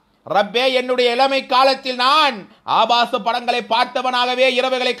அல்லாஹ், ரப்பே, என்னுடைய இளமை காலத்தில் நான் ஆபாச படங்களை பார்த்தவனாகவே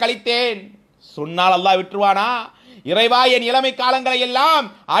இரவுகளை கழித்தேன் சொன்னால் அல்லாஹ் விட்டுருவானா? இறைவா, என் இளமை காலங்களை எல்லாம்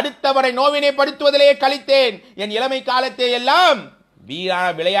அடுத்தவரை நோவினை படுத்துவதிலே கழித்தேன், என் இளமை காலத்தை எல்லாம் வீணான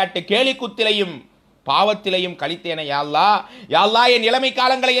விளையாட்டு கேலிக்குத்திலையும் பாவத்திலையும் கழித்தேனே. யா அல்லாஹ், என் இளமை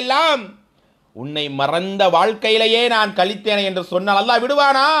காலங்களை எல்லாம் உன்னை மறந்த வாழ்க்கையிலேயே நான் கழித்தேனே என்று சொன்னால் அல்லாஹ்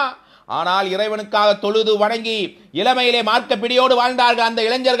விடுவானா? ஆனால் இறைவனுக்காக தொழுது வணங்கி இளமையிலே மார்க்க பிடியோடு வாழ்ந்தார்கள் அந்த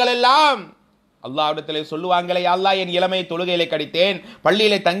இளைஞர்கள் எல்லாம் அல்லாஹ்விடத்திலே சொல்லுவாங்களே, அல்லாஹ், என் இளமை தொழுகையிலே கழித்தேன்,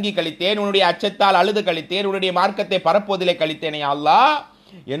 பள்ளியிலே தங்கி கழித்தேன், உன்னுடைய அச்சத்தால் அழுது கழித்தேன், உன்னுடைய மார்க்கத்தை பரப்புவதிலே கழித்தேனே அல்லாஹ்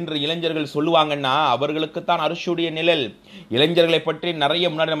என்று இளைஞர்கள் சொல்லுவாங்கன்னா அவர்களுக்குத்தான் அர்ஷுடைய நிழல். இளைஞர்களை பற்றி நிறைய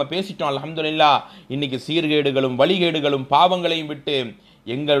முன்னாடி நம்ம பேசிட்டோம். அல்ஹம்துலில்லாஹ், இன்னைக்கு சீர்கேடுகளும் வழிகேடுகளும் பாவங்களையும் விட்டு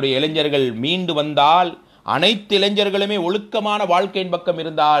எங்களுடைய இளைஞர்கள் மீண்டு வந்தால், அனைத்து இளைஞர்களுமே ஒழுக்கமான வாழ்க்கையின் பக்கம்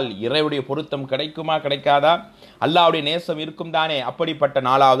இருந்தால் இறைவனுடைய பொருத்தம் கிடைக்குமா கிடைக்காதா? அல்லாஹ்வுடைய நேசம் இருக்கும் தானே? அப்படிப்பட்ட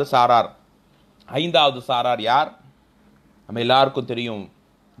 4வது சாரார். 5வது சாரார் யார்? நம்ம எல்லாருக்கும் தெரியும்,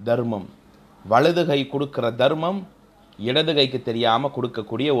 தர்மம். வலது கை கொடுக்கிற தர்மம் இடது கைக்கு தெரியாம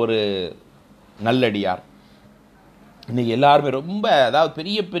கொடுக்கக்கூடிய ஒரு நல்லடியார். இன்னைக்கு எல்லாருமே ரொம்ப, அதாவது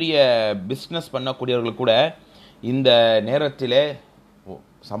பெரிய பெரிய பிஸ்னஸ் பண்ணக்கூடியவர்கள் கூட இந்த நேரத்திலே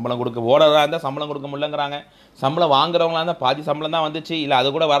சம்பளம் கொடுக்க ஓடறதா இருந்தால் சம்பளம் கொடுக்க முடியலங்கிறாங்க, சம்பளம் வாங்குறவங்களா இருந்தால் பாதி சம்பளம் தான் வந்துச்சு, இல்லை அது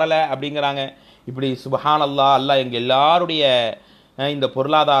கூட வரலை அப்படிங்கிறாங்க. இப்படி சுபஹான் அல்லாஹ், அல்லாஹ் எங்கள் எல்லாருடைய இந்த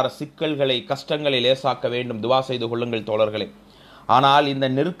பொருளாதார சிக்கல்களை கஷ்டங்களை லேசாக்க வேண்டும், துவா செய்து கொள்ளுங்கள் தோழர்களே. ஆனால் இந்த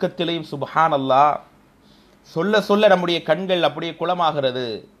நெருக்கத்திலையும் சுபஹான் அல்லாஹ் சொல்ல சொல்ல நம்முடைய கண்கள் அப்படியே குளமாகிறது.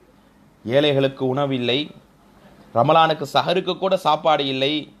 ஏழைகளுக்கு உணவில்லை, ரமலானுக்கு சஹருக்கு கூட சாப்பாடு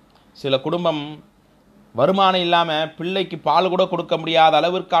இல்லை, சில குடும்பம் வருமானம் இல்லாமல் பிள்ளைக்கு பால் கூட கொடுக்க முடியாத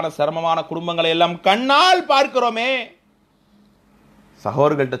அளவிற்கான சிரமமான குடும்பங்களை எல்லாம் கண்ணால் பார்க்கிறோமே.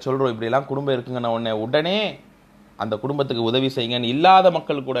 சகோதரர்கள்ட்ட சொல்கிறோம், இப்படியெல்லாம் குடும்பம் இருக்குங்கன்னு உடனே அந்த குடும்பத்துக்கு உதவி செய்யுங்கன்னு. இல்லாத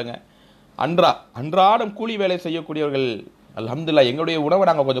மக்கள் கூடங்க, அன்றாடம் கூலி வேலை செய்யக்கூடியவர்கள், அல்ஹம்துலில்லாஹ், எங்களுடைய உணவை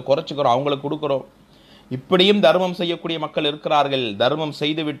நாங்கள் கொஞ்சம் குறைச்சிக்கிறோம், அவங்களுக்கு கொடுக்குறோம். இப்படியும் தர்மம் செய்யக்கூடிய மக்கள் இருக்கிறார்கள். தர்மம்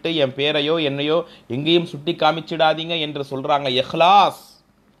செய்துவிட்டு என் பேரையோ என்னையோ எங்கேயும் சுட்டி காமிச்சிடாதீங்க என்று சொல்றாங்க. இஹ்லாஸ்,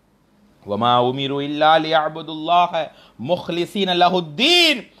 வமா உமிரு இல்லா லியஅபுதுல்லாஹ முஹ்லிஸீன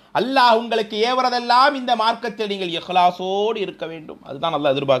லஹுத்தீன். அல்லாஹ் உங்களுக்கு ஏவறதெல்லாம் இந்த மார்க்கத்தில் நீங்கள் இஹ்லாஸோடு இருக்க வேண்டும். அதுதான்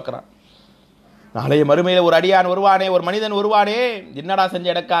அல்லாஹ் எதிர்பார்க்கிறான். நாளைய மறுமையில் ஒரு அடியான் வருவானே, ஒரு மனிதன் வருவானே, என்னடா செஞ்ச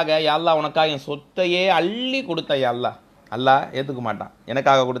எனக்காக? யா அல்லாஹ், உனக்காக என் சொத்தையே அள்ளி கொடுத்த. யா அல்லாஹ், அல்லாஹ் ஏற்றுக்க மாட்டான்.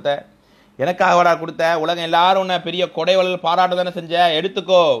 எனக்காக கொடுத்த, எனக்காகடா கொடுத்த, உலகம் எல்லாரும் உன்னை பெரிய கொடைவளல் பாராட்டு தானே செஞ்ச,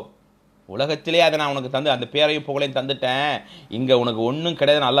 எடுத்துக்கோ, உலகத்திலே அதை நான் உனக்கு தந்து அந்த பேரையும் புகழையும் தந்துட்டேன், இங்கே உனக்கு ஒன்றும்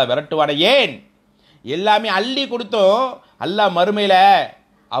கிடையாது, நல்லா விரட்டுவானே. ஏன் எல்லாமே அள்ளி கொடுத்தோம், அல்லாஹ் மறுமையில்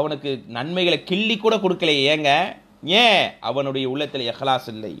அவனுக்கு நன்மைகளை கிள்ளி கூட கொடுக்கலையே. ஏங்க, ஏன்? அவனுடைய உள்ளத்தில் இஹ்லாஸ்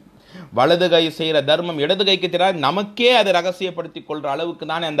இல்லை. வலது கை செய்கிற தர்மம் இடது கைக்கு தெரியாது, நமக்கே அதை ரகசியப்படுத்தி கொள்கிற அளவுக்கு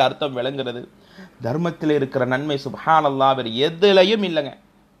தானே அந்த அர்த்தம் விளங்குறது. தர்மத்தில் இருக்கிற நன்மை சுப்ஹானல்லாஹ் வேறு எதுலையும் இல்லைங்க,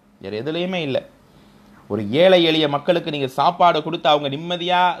 வேறு எதுலையுமே இல்லை. ஒரு ஏழை எளிய மக்களுக்கு நீங்கள் சாப்பாடு கொடுத்து அவங்க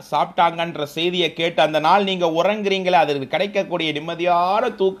நிம்மதியாக சாப்பிட்டாங்கன்ற செய்தியை கேட்டு அந்த நாள் நீங்கள் உறங்குறீங்களே, அதற்கு கிடைக்கக்கூடிய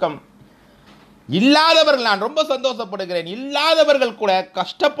நிம்மதியான தூக்கம். இல்லாதவர்கள், நான் ரொம்ப சந்தோஷப்படுகிறேன், இல்லாதவர்கள் கூட,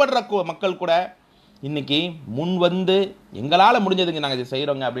 கஷ்டப்படுற மக்கள் கூட இன்னைக்கு முன் வந்து எங்களால் முடிஞ்சதுங்க நாங்கள் இதை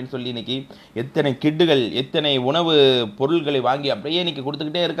செய்கிறோங்க அப்படின்னு சொல்லி இன்னைக்கு எத்தனை கிட்டுகள், எத்தனை உணவு பொருள்களை வாங்கி அப்படியே இன்னைக்கு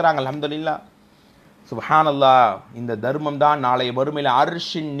கொடுத்துக்கிட்டே இருக்கிறாங்க. அல்ஹம்துலில்லாஹ். சுப்ஹானல்லாஹ், இந்த தர்மம் தான் நாளைய மறுமையில்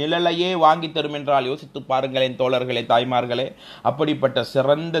அர்ஷின் நிழலையே வாங்கி தரும் என்றால் யோசித்து பாருங்களேன் தோழர்களே, தாய்மார்களே. அப்படிப்பட்ட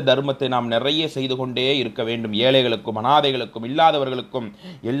சிறந்த தர்மத்தை நாம் நிறைய செய்து கொண்டே இருக்க வேண்டும். ஏழைகளுக்கும் அனாதைகளுக்கும் இல்லாதவர்களுக்கும்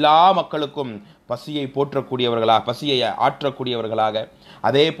எல்லா மக்களுக்கும் பசியை போற்றக்கூடியவர்களாக, பசியை ஆற்றக்கூடியவர்களாக,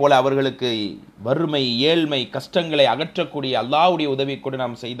 அதே போல அவர்களுக்கு வறுமை ஏழ்மை கஷ்டங்களை அகற்றக்கூடிய அல்லாஹ்வுடைய உதவி கூட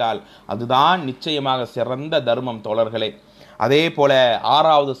நாம் செய்தால் அதுதான் நிச்சயமாக சிறந்த தர்மம் தோழர்களே. அதே போல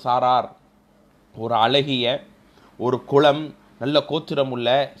 6வது சாரார், ஒரு அழகிய ஒரு குளம், நல்ல கோத்திரம் உள்ள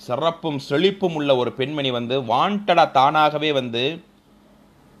சிறப்பும் செழிப்பும் உள்ள ஒரு பெண்மணி வாண்டடா தானாகவே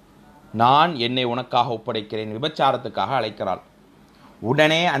நான் என்னை உனக்காக ஒப்படைக்கிறேன், விபச்சாரத்துக்காக அழைக்கிறாள்.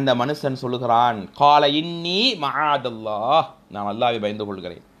 உடனே அந்த மனுஷன் சொல்லுகிறான், கால இன்னி மஆதல்லாஹ், நான் அல்லாஹ்வை பயந்து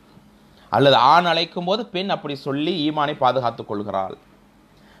கொள்கிறேன். அல்லது ஆண் அழைக்கும் போது பெண் அப்படி சொல்லி ஈமானை பாதுகாத்துக் கொள்கிறாள்.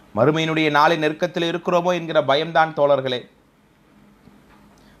 மறுமையினுடைய நாளின் நெருக்கத்தில் இருக்கிறோமோ என்கிற பயம்தான் தோழர்களே.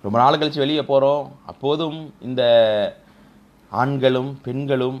 ரொம்ப நாள் கழிச்சு வெளியே போகிறோம், அப்போதும் இந்த ஆண்களும்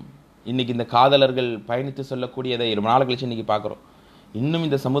பெண்களும் இன்னைக்கு இந்த காதலர்கள் பயணித்து சொல்லக்கூடியதை ரொம்ப நாள் கழிச்சு இன்னைக்கு பார்க்குறோம். இன்னும்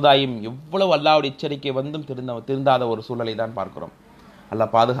இந்த சமுதாயம் எவ்வளவு அல்லாஹ்வுடைய எச்சரிக்கை திருந்தாத ஒரு சூழலை தான் பார்க்கிறோம்.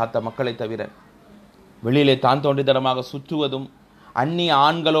 அல்லாஹ் பாதுகாத்த மக்களை தவிர வெளியிலே தான் தோன்றித்தனமாக சுற்றுவதும், அந்நிய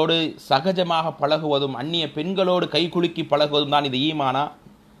ஆண்களோடு சகஜமாக பழகுவதும், அந்நிய பெண்களோடு கை குலுக்கி பழகுவதும் தான் இது ஈமானா?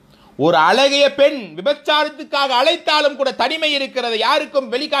 ஒரு அழகிய பெண் விபச்சாரத்துக்காக அழைத்தாலும் கூட தனிமை இருக்கிறது,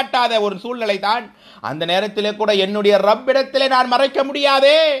 யாருக்கும் வெளிக்காட்டாத ஒரு சூழ்நிலை தான். அந்த நேரத்திலே கூட என்னுடைய ரப்பிடத்திலே நான் மறைக்க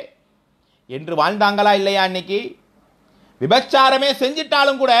முடியாதே என்று வாழ்ந்தாங்களா இல்லையா? இன்னைக்கு விபச்சாரமே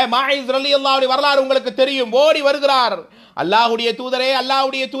செஞ்சிட்டாலும் கூட மாயிஸ் ரலியல்லாஹு வரலாறு உங்களுக்கு தெரியும். ஓடி வருகிறார், அல்லாஹ்வுடைய தூதரே,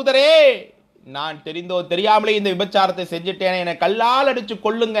 அல்லாஹ்வுடைய தூதரே, நான் தெரிந்தோ தெரியாமலே இந்த விபச்சாரத்தை செஞ்சிட்டேனே, என்னை கல்லால் அடிச்சு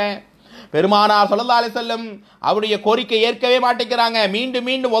கொள்ளுங்க. பெருமானார் ஸல்லல்லாஹு அலைஹி வஸல்லம் அவருடைய கோரிக்கை ஏற்கவே மாட்டேங்கிறாங்க. மீண்டும்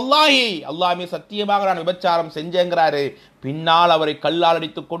மீண்டும் வல்லாஹி, அல்லாஹ்மே சத்தியமாக நான் விபச்சாரம் செஞ்சேங்கிறாரு. பின்னால் அவரை கல்லால்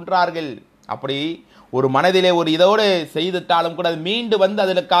அடித்து கொன்றார்கள். அப்படி ஒரு மனதிலே ஒரு இதோடு செய்துட்டாலும் கூட மீண்டு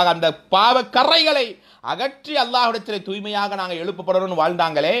அதற்காக அந்த பாவ கரைகளை அகற்றி அல்லாஹ்விடத்தில் தூய்மையாக நாங்கள் எழுப்பப்படணும்னு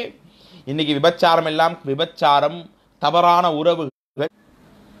வாழ்ந்தாங்களே. இன்னைக்கு விபச்சாரம் எல்லாம் விபச்சாரம், தவறான உறவுகள்,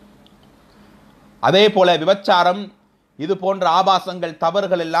 அதே போல விபச்சாரம், இது போன்ற ஆபாசங்கள்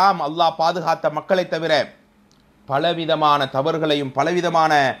தவறுகள் எல்லாம் அல்லாஹ் பாதுகாத்த மக்களை தவிர பலவிதமான தவறுகளையும்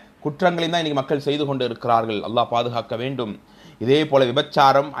பலவிதமான குற்றங்களையும் தான் இன்னைக்கு மக்கள் செய்து கொண்டு இருக்கிறார்கள். அல்லாஹ் பாதுகாக்க வேண்டும். இதே போல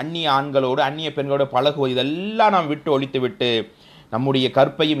விபச்சாரம், அந்நிய ஆண்களோடு அந்நிய பெண்களோடு பழகுவது, இதெல்லாம் நாம் விட்டு ஒழித்து விட்டு நம்முடைய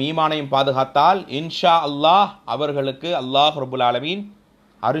கற்பையும் ஈமானையும் பாதுகாத்தால் இன்ஷா அல்லாஹ் அவர்களுக்கு அல்லாஹ் ரப்புல் ஆலமீன்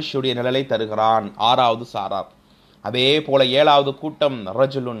அர்ஷுடைய நிழலை தருகிறான். 6வது சாரார். அதே போல 7வது கூட்டம்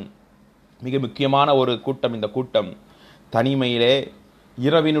ரஜுலுன், மிக முக்கியமான ஒரு கூட்டம். இந்த கூட்டம் தனிமையிலே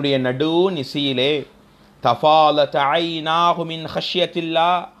இரவினுடைய நடு நிசியிலே தஃபாலத் ஐனாஹு மின்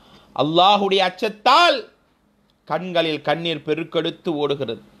ஹஷ்யத்தில்லாஹ், அல்லாஹ்வுடைய அச்சத்தால் கண்களில் கண்ணீர் பெருக்கெடுத்து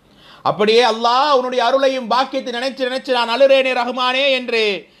ஓடுகிறது. அப்படியே அல்லாஹ் உன்னுடைய அருளையும் பாக்கியத்தை நினைச்சு நினைச்சு நான் அழுறேனே ரஹ்மானே என்று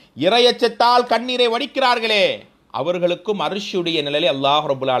இறையச்சத்தால் கண்ணீரை வடிக்கிறார்களே, அவர்களுக்கும் அர்ஷுடைய நிழலை அல்லாஹ்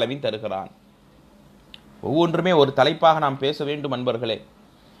ரப்புல் ஆலமீன் தருகிறான். ஒவ்வொன்றுமே ஒரு தலைப்பாக நாம் பேச வேண்டும் அன்பர்களே.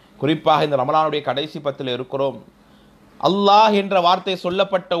 குறிப்பாக இந்த ரமலானுடைய கடைசி 10 இருக்கிறோம். அல்லாஹ் என்ற வார்த்தை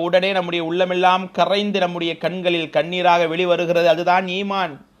சொல்லப்பட்ட உடனே நம்முடைய உள்ளமெல்லாம் கரைந்து நம்முடைய கண்களில் கண்ணீராக வெளிவருகிறது. அதுதான்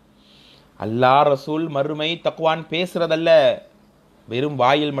ஈமான். அல்லாஹ், ரசூல், மறுமை, தக்வான் பேசுறதல்ல, வெறும்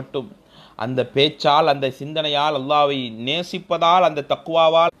வாயில் மட்டும். அந்த பேச்சால், அந்த சிந்தனையால், அல்லாஹ்வை நேசிப்பதால், அந்த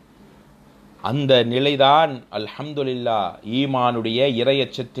தக்வாவால், அந்த நிலைதான் அல்ஹம்துலில்லாஹ் ஈமானுடைய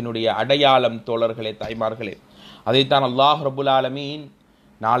இறையச்சத்தினுடைய அடையாளம் தோழர்களே, தாய்மார்களே. அதைத்தான் அல்லாஹ் ரப்புல் ஆலமீன்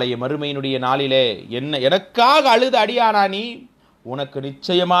நாளைய மறுமையினுடைய நாளிலே எனக்காக அழுது அடியானா நீ, உனக்கு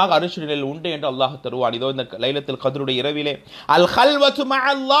நிச்சயமாக அர்ஷ் நிழல் உண்டு என்று அல்லாஹ் தருவான். இதோ இந்த லைலத்துல் கத்ருடைய இரவிலே அல் கல்வத்து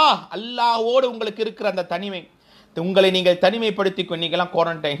மஅல்லாஹ், அல்லாஹ்வோடு உங்களுக்கு இருக்கிற அந்த தனிமை, உங்களை நீங்கள் தனிமைப்படுத்தி கொண்டீங்களாம்.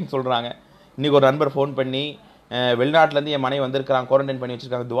 குவாரண்டைன் சொல்றாங்க. இன்னைக்கு ஒரு நண்பர் ஃபோன் பண்ணி, வெளிநாட்டிலேருந்து என் மனைவி வந்திருக்கிறாங்க, குவாரண்டைன் பண்ணி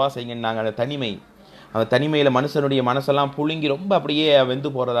வச்சிருக்காங்க, துவா செய்யுங்கன்னாங்க. அந்த தனிமையில் மனுஷனுடைய மனசெல்லாம் புழுங்கி ரொம்ப அப்படியே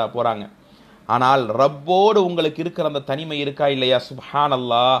வெந்து போறாங்க. ஆனால் ரப்போடு உங்களுக்கு இருக்கிற அந்த தனிமை இருக்கா இல்லையா?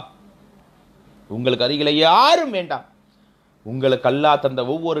 சுப்ஹானல்லாஹ், உங்களுக்கு அருகிலே யாரும் வேண்டாம். உங்களுக்கு அல்லாஹ் தந்த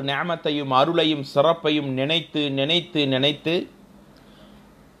ஒவ்வொரு நிஅமத்தையும் அருளையும் சிறப்பையும் நினைத்து நினைத்து நினைத்து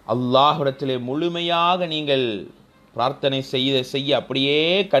அல்லாஹ்விடத்திலே முழுமையாக நீங்கள் பிரார்த்தனை செய்ய அப்படியே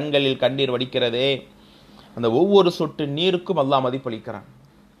கண்களில் கண்ணீர் வடிக்கிறதே, அந்த ஒவ்வொரு சொட்டு நீருக்கும் அல்லாஹ் மதிப்பளிக்கிறான்.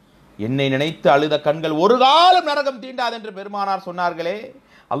 என்னை நினைத்து அழுத கண்கள் ஒரு காலம் நரகம் தீண்டாது என்று பெருமானார் சொன்னார்களே.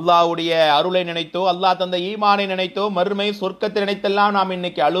 அல்லாஹ்வுடைய அருளை நினைத்தோ, அல்லாஹ் தந்த ஈமானை நினைத்தோ, மறுமை சொர்க்கத்தை நினைத்தெல்லாம் நாம்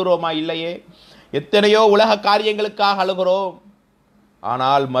இன்னைக்கு அழுகிறோமா? இல்லையே. எத்தனையோ உலக காரியங்களுக்காக அழுகிறோம்.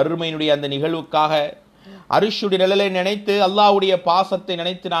 ஆனால் மறுமையினுடைய அந்த நிகழ்வுக்காக அர்ஷுடைய நிழலை நினைத்து, அல்லாஹ்வுடைய பாசத்தை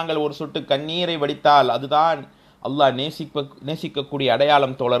நினைத்து நாங்கள் ஒரு சொட்டு கண்ணீரை வடித்தால் அதுதான் அல்லாஹ் நேசிக்கக்கூடிய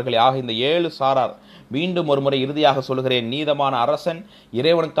அடையாளம் தோழர்களே. ஆக இந்த 7 சாரார் மீண்டும் ஒரு முறை இறுதியாக சொல்கிறேன், நீதமான அரசன்,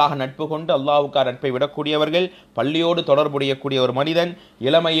 இறைவனுக்காக நட்பு கொண்டு அல்லாஹ்வுக்காக நட்பை விடக்கூடியவர்கள், பள்ளியோடு தொடர்புடையக்கூடிய ஒரு மனிதன்,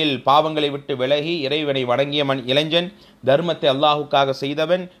 இளமையில் பாவங்களை விட்டு விலகி இறைவனை வணங்கிய இளைஞன், தர்மத்தை அல்லாஹ்வுக்காக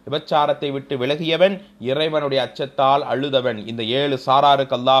செய்தவன், விபச்சாரத்தை விட்டு விலகியவன், இறைவனுடைய அச்சத்தால் அழுதவன். இந்த 7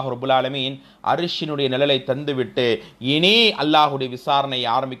 சாராருக்கு அல்லாஹ் ரப்புல் ஆலமீன் அரிஷினுடைய நிழலை தந்துவிட்டு இனி அல்லாஹ்வுடைய விசாரணை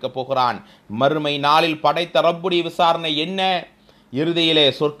ஆரம்பிக்க போகிறான். மறுமை நாளில் படைத்த ரப்புடைய விசாரணை என்ன, இறுதியிலே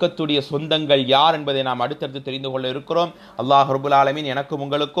சொர்க்கத்துடைய சொந்தங்கள் யார் என்பதை நாம் அடுத்தடுத்து தெரிந்து கொள்ள இருக்கிறோம். அல்லாஹ் ரப்புல் ஆலமீன் எனக்கும்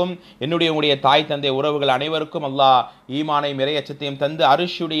உங்களுக்கும், உங்களுடைய தாய் தந்தை உறவுகள் அனைவருக்கும் அல்லாஹ் ஈமானையும் இறையச்சத்தையும் தந்து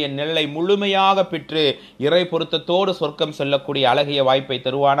அரிஷுடைய நிழலை முழுமையாக பெற்று இறை பொருத்தத்தோடு சொர்க்கம் செல்லக்கூடிய அழகிய வாய்ப்பை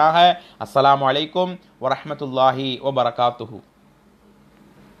தருவானாக. அஸ்ஸலாமு அலைக்கும் வரஹ்மத்துல்லாஹி வபரகாத்துஹு.